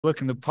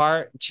looking the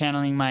part,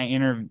 channeling my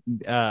inner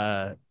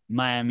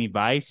Miami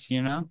Vice,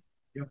 you know?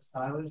 You have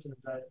stylists, or is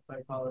that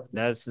like college?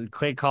 That's the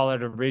Clay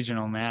Collard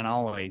original, man,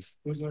 always.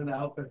 Who's wearing the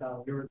outfit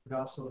now? You were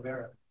Josh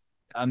Rivera.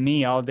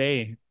 Me all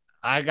day.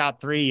 I got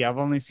three. I've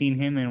only seen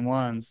him in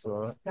one,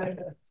 so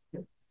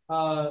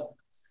uh,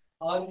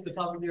 on the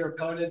top of your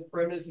opponent,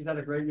 Primus, he's had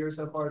a great year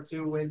so far.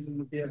 2 wins in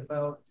the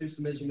PFL, 2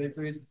 submission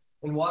victories.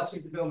 In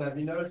watching the film, have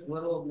you noticed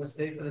little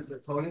mistakes that his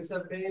opponents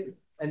have made?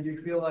 And do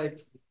you feel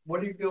like,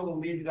 what do you feel will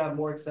lead you to have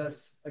more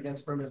success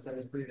against Primus than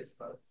his previous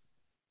opponents?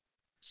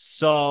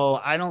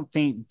 I don't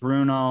think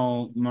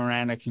Bruno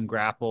Miranda can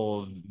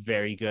grapple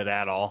very good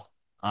at all.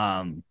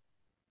 Um,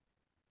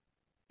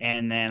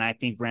 and then I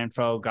think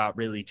Renfro got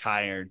really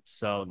tired.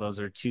 So those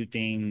are two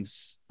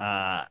things.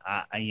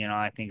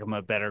 I think I'm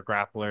a better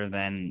grappler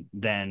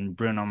than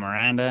Bruno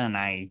Miranda, and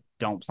I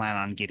don't plan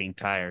on getting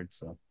tired.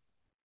 So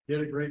You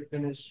had a great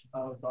finish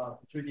of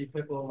Tricky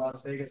Pickle in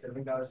Las Vegas. I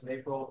think that was in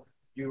April.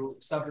 You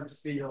suffered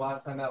defeat your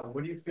last time out.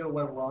 What do you feel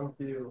went wrong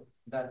for you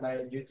that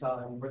night in Utah?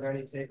 And were there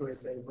any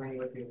takeaways that you bring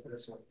with you to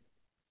this one?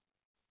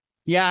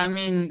 yeah, I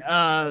mean,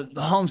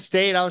 the home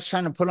state, I was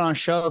trying to put on a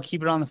show,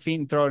 keep it on the feet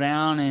and throw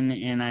down,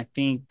 and I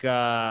think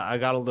I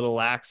got a little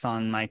lax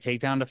on my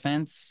takedown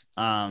defense.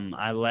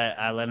 I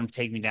let him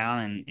take me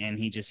down, and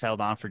he just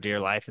held on for dear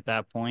life at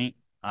that point.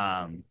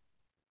 Um,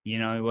 he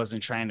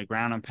wasn't trying to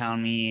ground and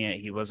pound me.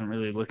 He wasn't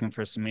really looking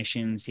for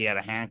submissions. He had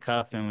a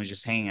handcuff and was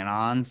just hanging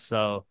on.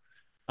 So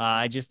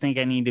I just think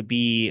I need to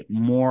be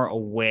more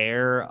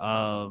aware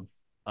of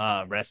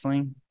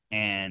wrestling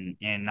and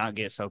not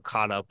get so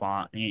caught up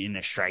on in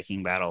a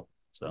striking battle.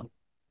 So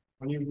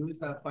When you lose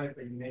that fight,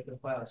 but you make the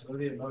playoffs, what are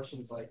the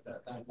emotions like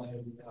that night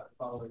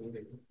following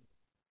the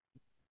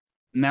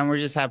man, we're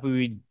just happy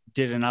we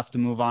did enough to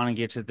move on and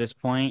get to this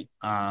point.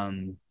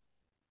 And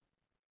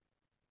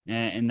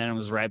then it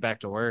was right back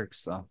to work.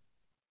 So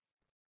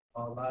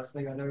last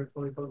thing, I never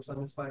fully focused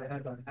on this fight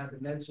ahead, but I had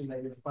to mention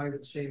that your fight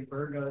with Shane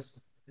Burgos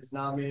is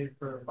nominated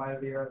for Fight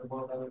of the Year at the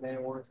World MMA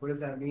Awards. What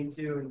does that mean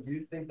to you? And do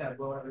you think that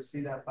we'll ever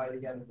see that fight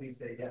again? Please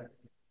say yes.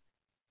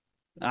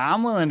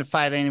 I'm willing to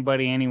fight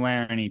anybody,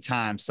 anywhere,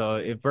 anytime. So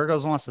if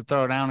Burgos wants to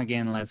throw down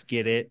again, let's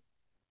get it.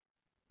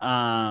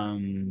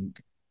 Um,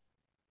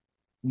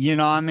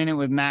 I'm in it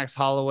with Max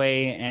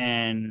Holloway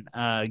and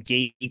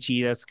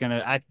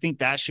Gaethje. I think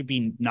that should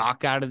be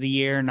knockout of the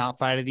year, not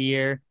fight of the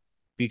year,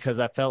 because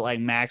I felt like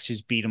Max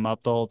just beat him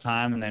up the whole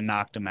time and then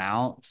knocked him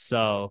out.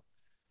 So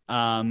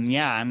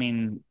yeah, I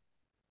mean,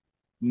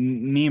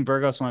 me and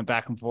Burgos went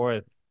back and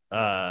forth.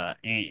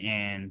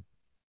 And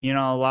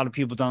a lot of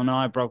people don't know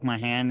I broke my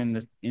hand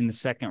in the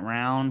second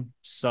round.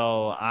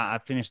 So I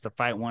finished the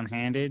fight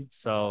one-handed.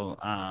 So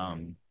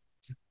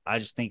I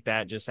just think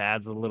that just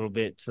adds a little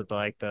bit to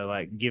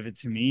the give it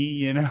to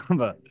me.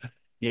 But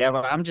yeah,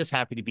 but I'm just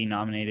happy to be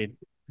nominated.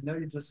 I know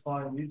you just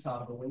fought in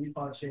Utah, but when you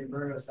fought Shane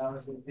Burgos, that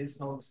was in his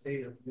home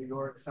state of New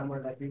York,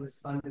 somewhere that he was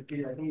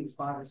undefeated. I think he was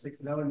 5 or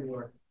 6-0 in New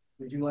York.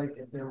 Would you like,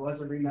 if there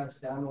was a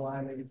rematch down the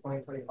line, maybe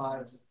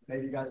 2025,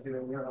 maybe you guys do it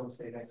in your home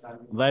state next time?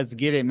 Let's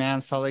get it,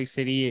 man. Salt Lake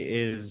City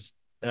is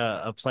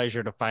a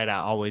pleasure to fight at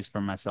always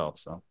for myself.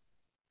 So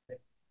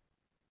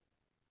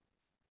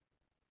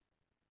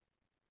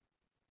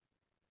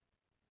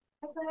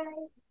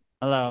Okay.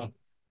 hello.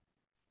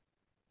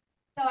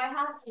 So I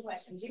have some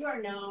questions. You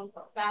are known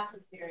for fast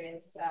and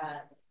furious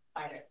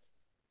fighter.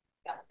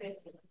 Got fist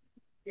and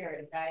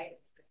fury, right?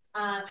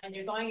 And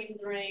you're going into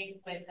the ring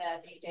with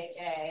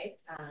BJJ,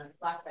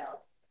 black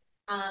belts.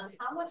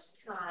 How much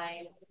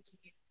time do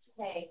you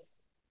take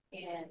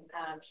in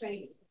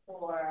training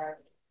for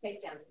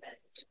takedown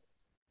defense?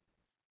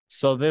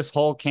 So this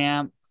whole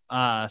camp,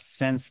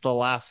 since the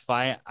last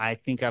fight, I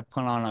think I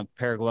put on a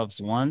pair of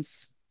gloves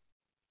once.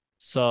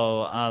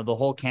 So the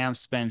whole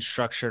camp's been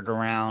structured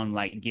around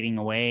like getting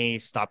away,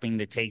 stopping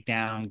the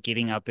takedown,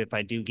 getting up if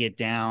I do get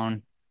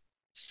down.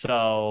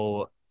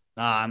 So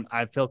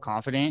I feel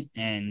confident,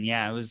 and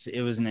yeah,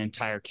 it was an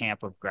entire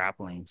camp of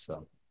grappling.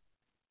 So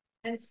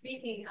And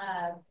speaking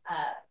of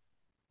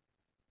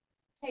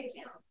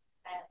takedown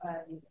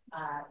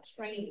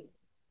training,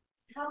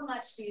 how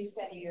much do you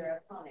study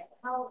your opponent?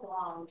 How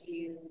long do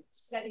you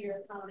study your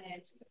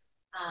opponent,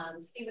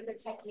 see what the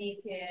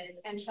technique is,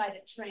 and try to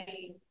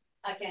train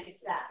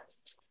against that?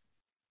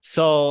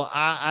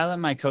 I let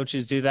my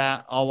coaches do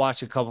that. I'll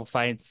watch a couple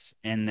fights,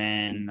 and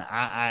then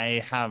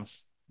I have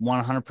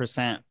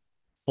 100%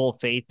 full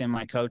faith in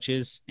my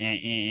coaches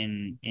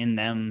and in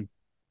them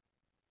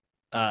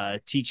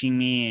teaching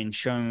me and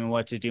showing me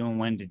what to do and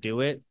when to do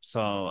it.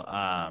 So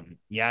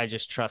yeah, I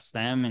just trust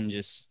them and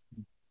just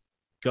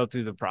go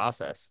through the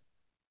process.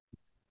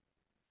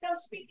 So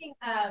speaking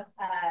of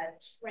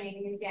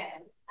training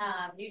again,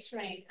 you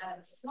train at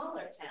a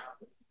smaller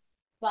town,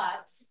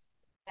 but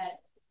I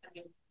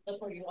mean,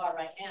 look where you are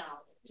right now.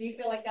 Do you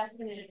feel like that's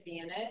been an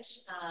advantage,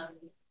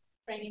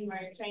 training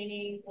where you're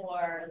training,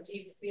 or do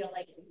you feel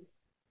like you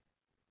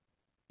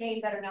gain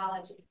better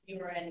knowledge if you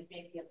were in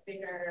maybe a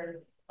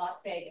bigger Las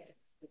Vegas?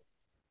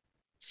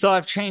 So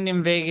I've trained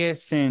in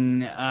Vegas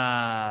and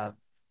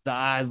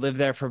I lived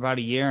there for about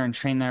a year and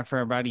trained there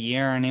for about a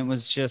year, and it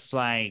was just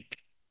like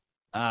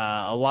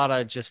a lot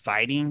of just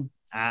fighting.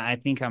 I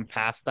think I'm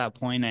past that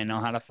point. I know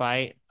how to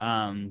fight.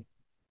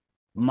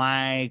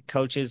 My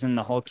coaches and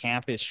the whole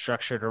camp is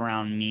structured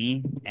around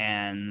me,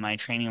 and my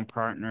training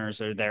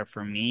partners are there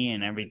for me,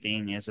 and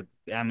everything is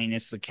I mean,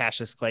 it's the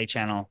Cassius Clay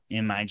channel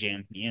in my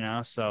gym,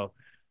 so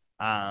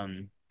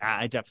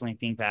I definitely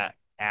think that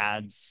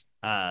adds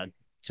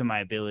to my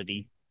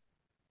ability.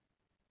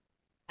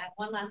 I have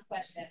one last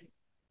question.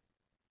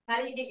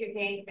 How do you get your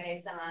game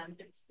face on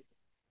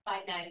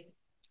 590?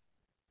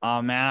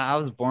 Oh man, I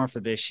was born for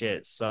this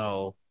shit.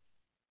 So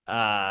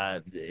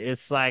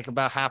it's like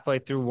about halfway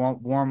through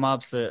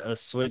warm-ups, a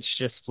switch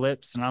just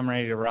flips and I'm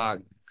ready to rock.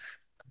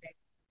 Okay.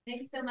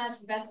 Thank you so much.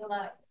 Best of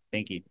luck.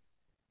 Thank you.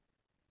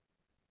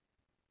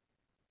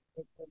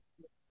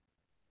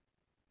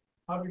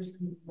 Obviously,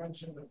 you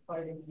mentioned the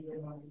fighting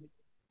here.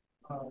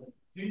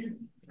 Do you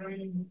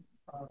train?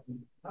 Um,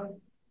 how,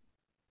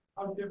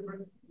 how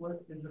different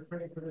what is the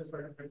training for this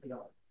fight compared to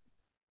that?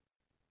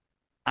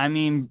 I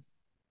mean,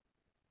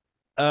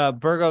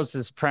 Burgos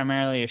is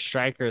primarily a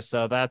striker,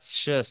 so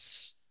that's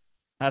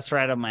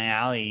right up my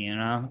alley.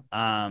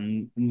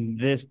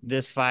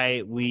 This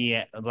fight,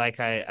 we like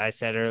I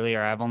said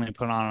earlier, I've only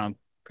put on a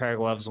pair of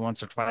gloves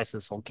once or twice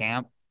this whole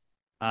camp.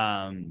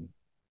 Um,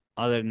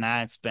 Other than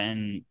that,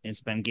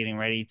 it's been getting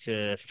ready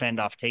to fend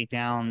off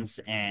takedowns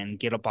and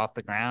get up off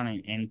the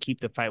ground and keep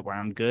the fight where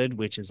I'm good,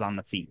 which is on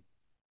the feet.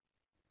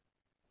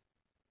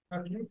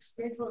 Can you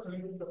explain to us a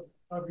little bit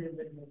of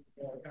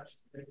your catch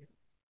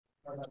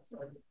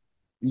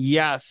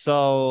Yeah,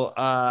 so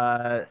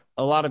a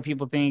lot of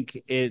people think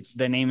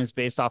the name is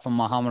based off of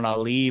Muhammad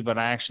Ali, but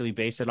I actually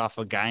base it off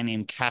a guy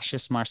named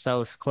Cassius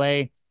Marcellus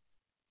Clay.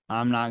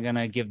 I'm not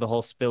gonna give the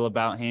whole spill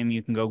about him.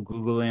 You can go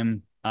Google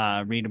him,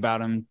 read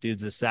about him.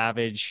 Dude's a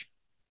savage.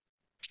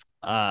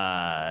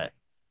 Uh,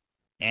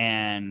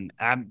 and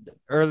I'm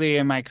early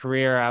in my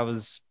career, I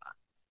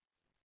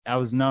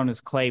was known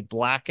as Clay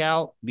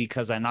Blackout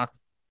because I knocked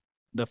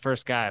the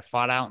first guy I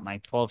fought out in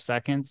like 12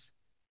 seconds,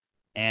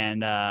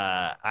 and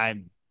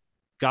I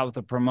got with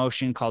a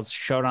promotion called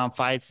Showdown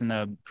Fights, and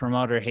the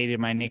promoter hated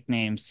my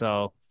nickname,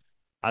 so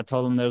I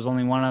told him there's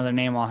only one other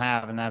name I'll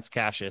have, and that's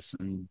Cassius,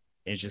 and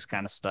it just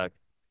kind of stuck.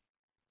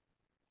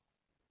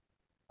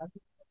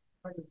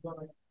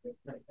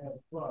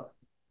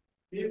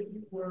 If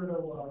you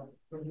were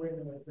to win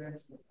an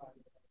advance in the fight,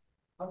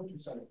 how would you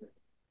celebrate?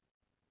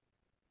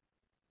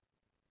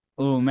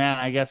 Oh man,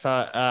 I guess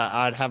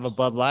I'd have a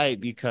Bud Light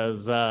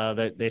because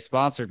they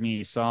sponsored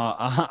me. So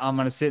I'm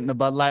gonna sit in the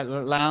Bud Light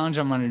lounge.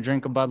 I'm gonna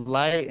drink a Bud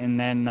Light, and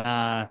then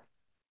I'm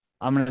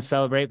gonna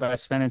celebrate by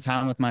spending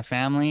time with my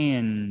family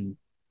and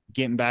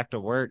getting back to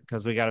work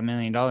because we got $1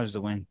 million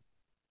to win.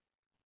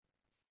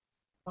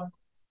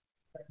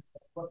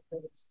 What they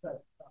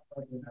expect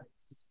of your night?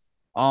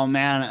 Oh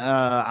man,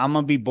 I'm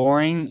gonna be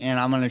boring and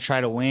I'm gonna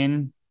try to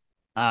win.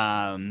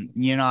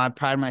 I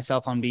pride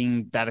myself on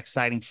being that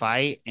exciting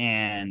fight,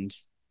 and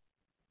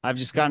I've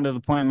just gotten to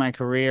the point in my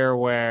career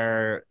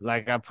where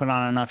like I put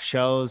on enough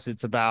shows.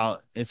 It's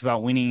about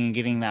winning and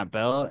getting that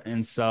belt.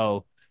 And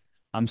so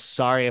I'm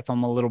sorry if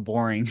I'm a little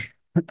boring.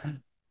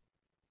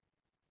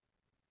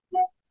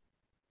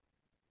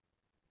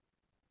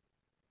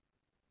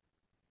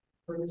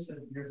 Brent said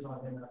years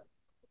on him.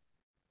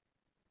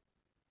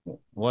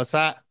 What's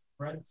that?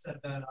 Brent said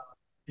that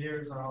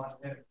years are on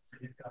him for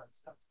you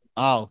guys.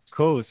 Oh,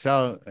 cool.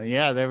 So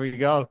yeah, there we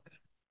go.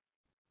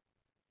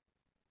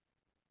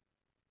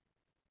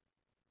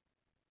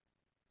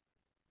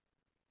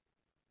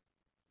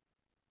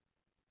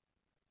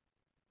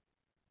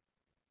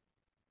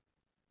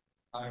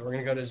 All right, we're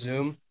gonna go to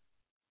Zoom.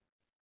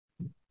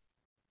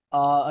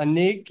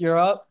 Anik, you're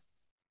up.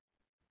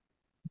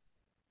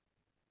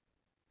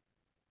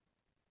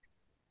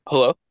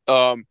 Hello.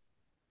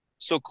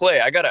 So Clay,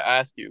 I gotta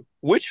ask you,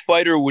 which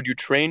fighter would you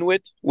train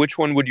with? Which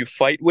one would you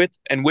fight with?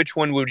 And which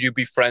one would you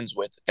be friends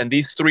with? And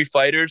these three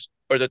fighters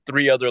are the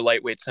three other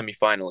lightweight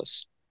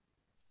semifinalists.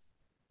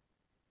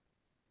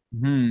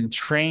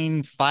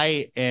 Train,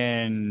 fight,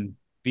 and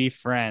be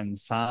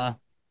friends, huh?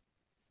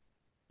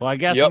 Well, I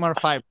guess Yep,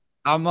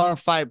 I'm gonna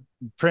fight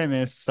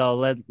Primus, so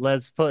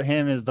let's put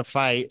him as the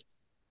fight.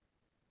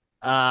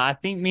 I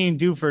think me and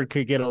Duford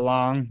could get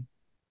along.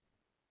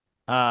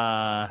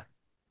 Uh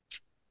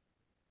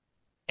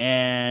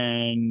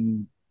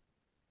and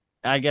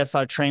I guess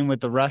I'll train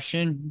with the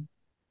Russian.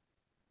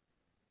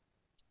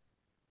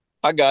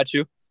 I got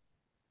you.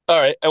 All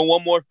right, and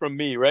one more from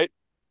me, right?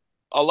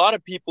 A lot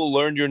of people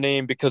learned your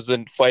name because of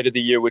the fight of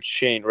the year with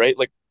Shane, right?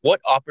 Like,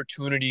 what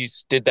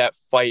opportunities did that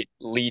fight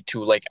lead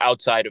to, like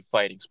outside of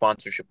fighting,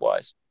 sponsorship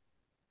wise?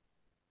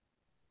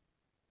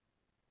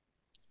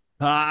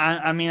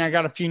 I mean, I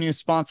got a few new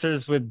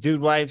sponsors with Dude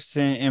Wipes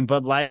and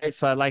Bud Light,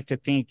 so I'd like to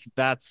think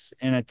that's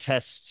an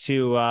attest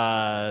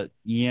to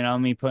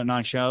me putting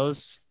on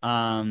shows.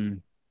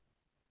 I'm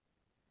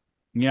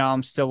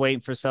still waiting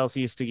for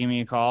Celsius to give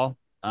me a call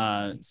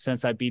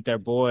since I beat their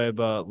boy,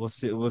 but we'll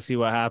see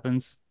what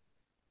happens.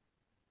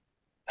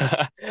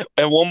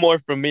 And one more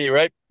from me,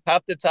 right?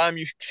 Half the time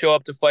you show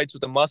up to fights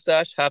with a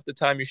mustache, half the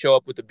time you show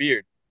up with a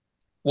beard.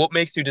 What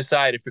makes you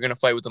decide if you're gonna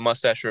fight with a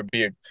mustache or a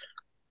beard?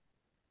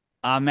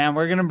 Man,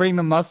 we're gonna bring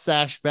the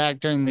mustache back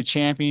during the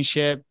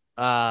championship.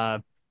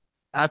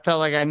 I felt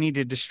like I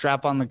needed to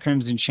strap on the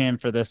crimson chin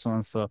for this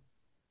one, so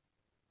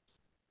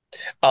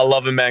I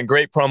love it, man.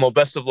 Great promo.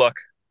 Best of luck.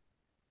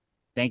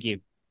 thank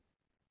you.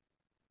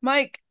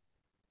 Mike.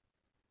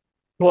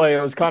 Boy,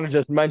 it was kind of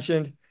just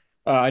mentioned.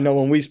 I know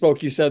when we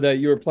spoke, you said that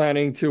you were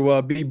planning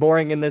to be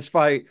boring in this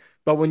fight,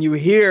 but when you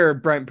hear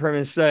Brent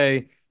Primus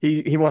say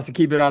he wants to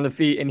keep it on the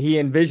feet and he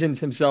envisions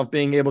himself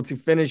being able to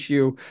finish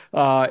you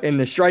in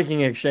the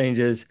striking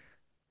exchanges,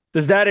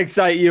 does that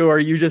excite you, or are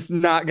you just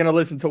not going to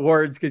listen to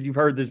words because you've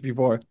heard this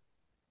before?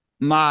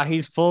 Ma,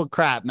 he's full of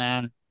crap,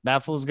 man.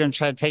 That fool's gonna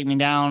try to take me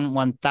down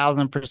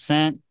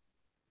 1000%.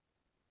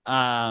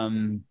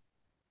 Um,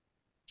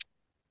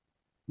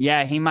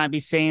 yeah, he might be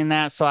saying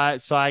that, so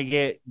I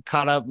get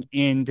caught up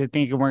into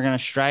thinking we're gonna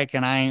strike,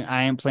 and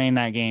I ain't playing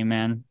that game,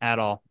 man, at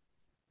all.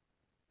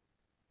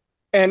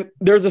 And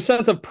there's a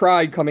sense of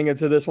pride coming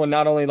into this one,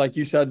 not only like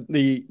you said,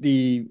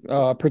 the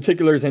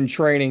particulars in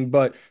training,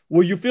 but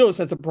will you feel a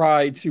sense of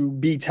pride to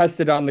be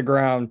tested on the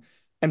ground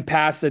and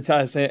pass the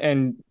test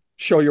and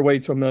show your way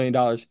to $1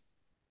 million?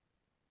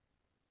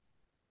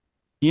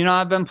 You know,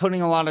 I've been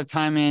putting a lot of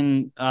time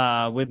in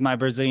with my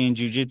Brazilian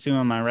jiu-jitsu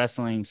and my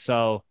wrestling,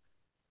 so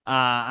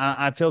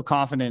I feel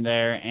confident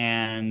there.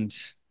 And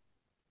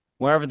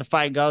wherever the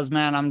fight goes,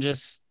 man,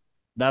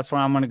 that's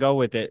where I'm gonna go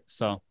with it.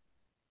 So,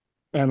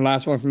 And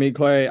last one for me,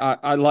 Clay.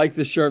 I like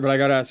this shirt, but I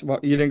gotta ask, you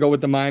didn't go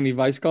with the Miami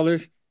Vice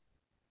colors?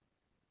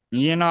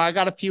 you know, I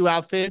got a few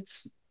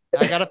outfits.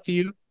 I got a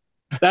few.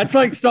 That's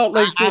like Salt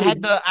I, Lake I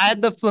City.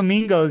 had the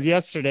flamingos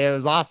yesterday. It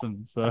was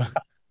awesome. So,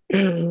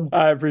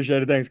 I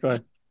appreciate it. Thanks,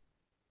 Clay.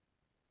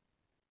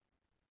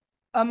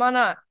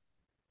 Amana.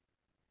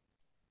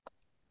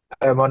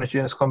 On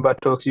Tunes Combat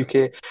Talks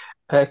UK.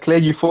 Clay,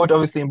 you fought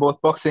obviously in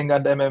both boxing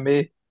and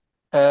MMA.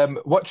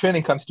 What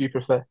training camps do you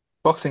prefer,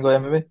 boxing or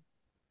MMA?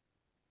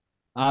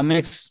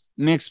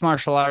 mixed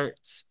martial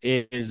arts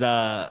is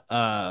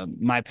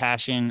my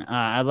passion.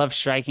 I love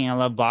striking. I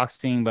love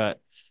boxing, but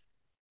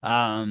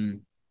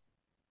um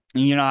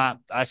you know,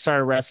 I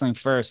started wrestling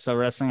first, so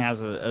wrestling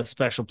has a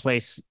special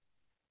place,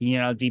 you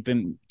know, deep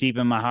in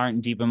my heart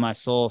and deep in my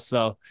soul.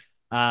 So,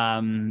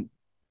 um,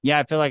 yeah,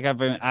 I feel like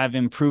I've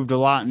improved a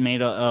lot and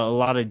made a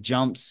lot of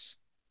jumps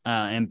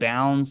and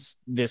bounds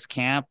this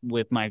camp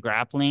with my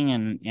grappling,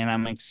 and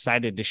I'm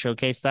excited to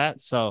showcase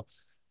that. So,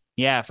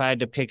 yeah, if I had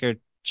to pick or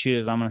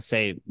choose, I'm gonna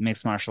say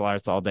mixed martial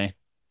arts all day.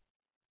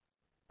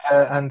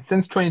 And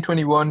since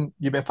 2021,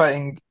 you've been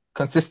fighting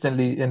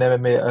consistently in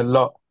MMA a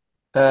lot.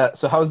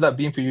 So how's that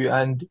been for you?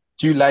 And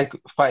do you like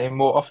fighting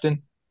more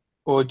often,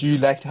 or do you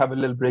like to have a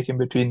little break in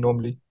between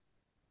normally?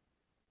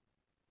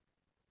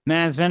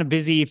 Man, it's been a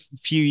busy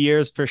few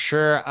years for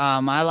sure.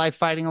 I like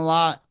fighting a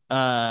lot.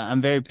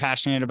 I'm very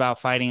passionate about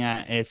fighting.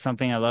 It's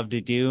something I love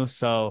to do.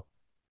 So,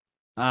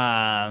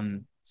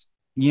 um,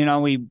 you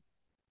know, we've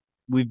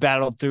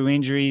battled through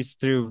injuries,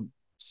 through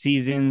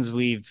seasons.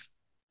 We've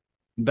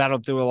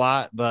battled through a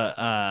lot, but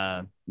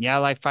yeah, I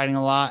like fighting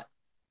a lot,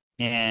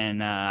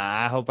 and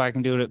I hope I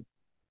can do it,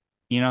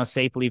 you know,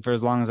 safely for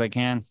as long as I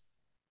can.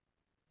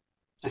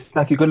 Just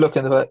thank you. Good luck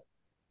in the fight.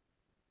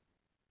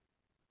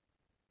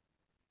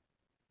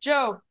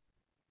 Joe.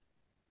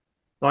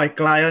 Like,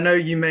 Clay, I know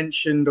you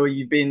mentioned or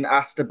you've been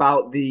asked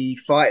about the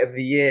fight of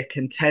the year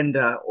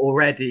contender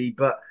already,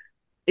 but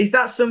is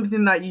that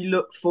something that you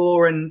look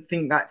for and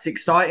think that's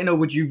exciting, or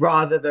would you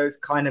rather those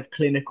kind of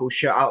clinical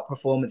shutout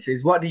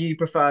performances? What do you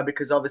prefer?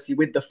 Because obviously,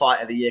 with the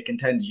fight of the year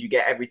contenders, you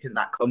get everything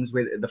that comes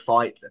with the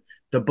fight,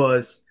 the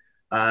buzz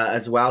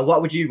as well.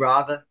 What would you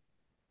rather?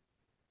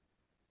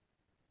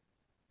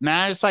 Man,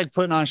 I just like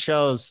putting on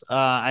shows.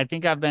 I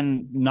think I've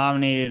been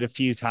nominated a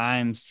few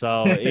times,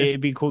 so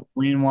it'd be cool to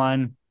win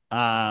one.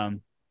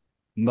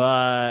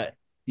 But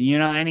you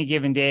know, any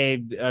given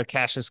day,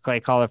 Cassius Clay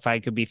Collar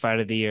fight could be fight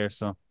of the year.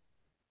 So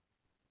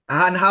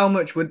And how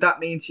much would that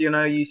mean to you?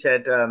 Know you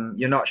said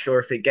you're not sure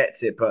if it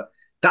gets it, but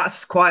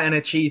that's quite an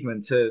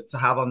achievement to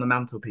have on the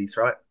mantelpiece,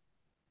 right?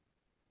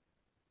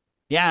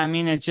 yeah, I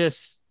mean, it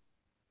just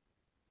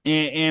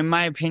in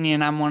my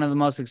opinion, I'm one of the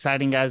most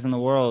exciting guys in the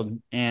world,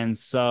 and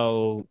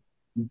so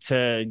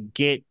to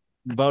get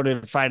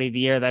voted fight of the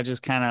year, that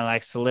just kind of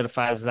like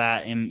solidifies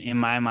that in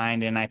my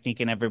mind, and I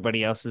think in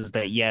everybody else's,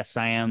 that yes,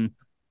 I am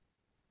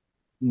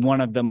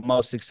one of the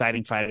most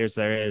exciting fighters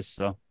there is.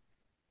 So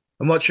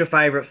And what's your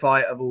favorite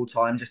fight of all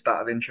time, just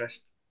out of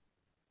interest?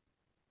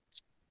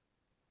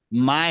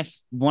 my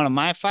one of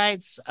my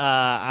fights,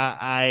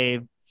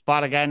 I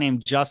fought a guy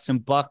named Justin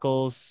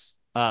Buckles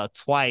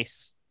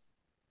twice.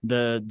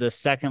 The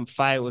second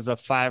fight was a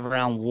 5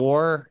 round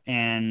war,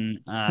 and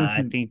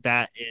I think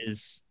that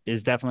is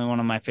definitely one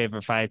of my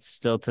favorite fights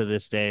still to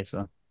this day.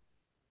 So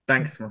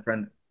Thanks, my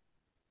friend.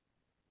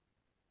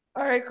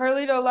 All right,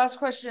 Carlito, last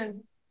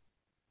question.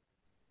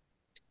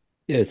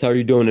 Yes, how are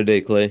you doing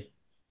today, Clay?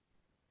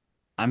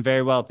 I'm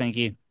very well, thank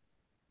you.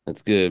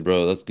 That's good,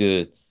 bro. That's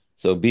good.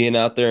 So being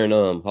out there in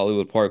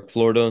Hollywood Park,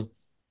 Florida,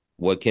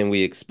 what can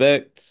we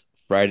expect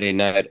Friday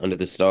night under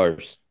the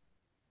stars?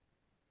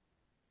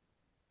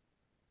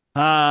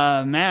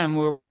 Man,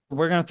 we're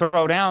gonna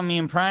throw down me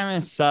and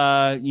Primus.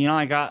 I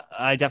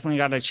definitely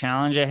got a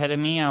challenge ahead of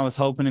me. I was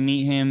hoping to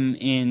meet him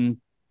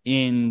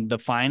in the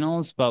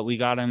finals, but we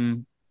got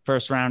him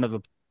first round of the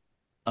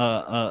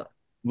uh uh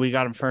we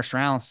got him first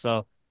round.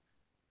 So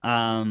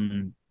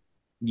um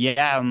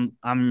yeah,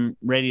 I'm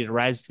ready to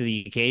rise to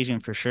the occasion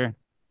for sure.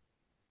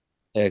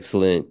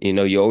 Excellent.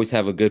 You always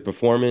have a good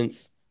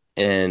performance,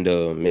 and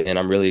man,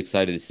 I'm really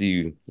excited to see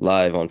you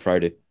live on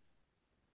Friday.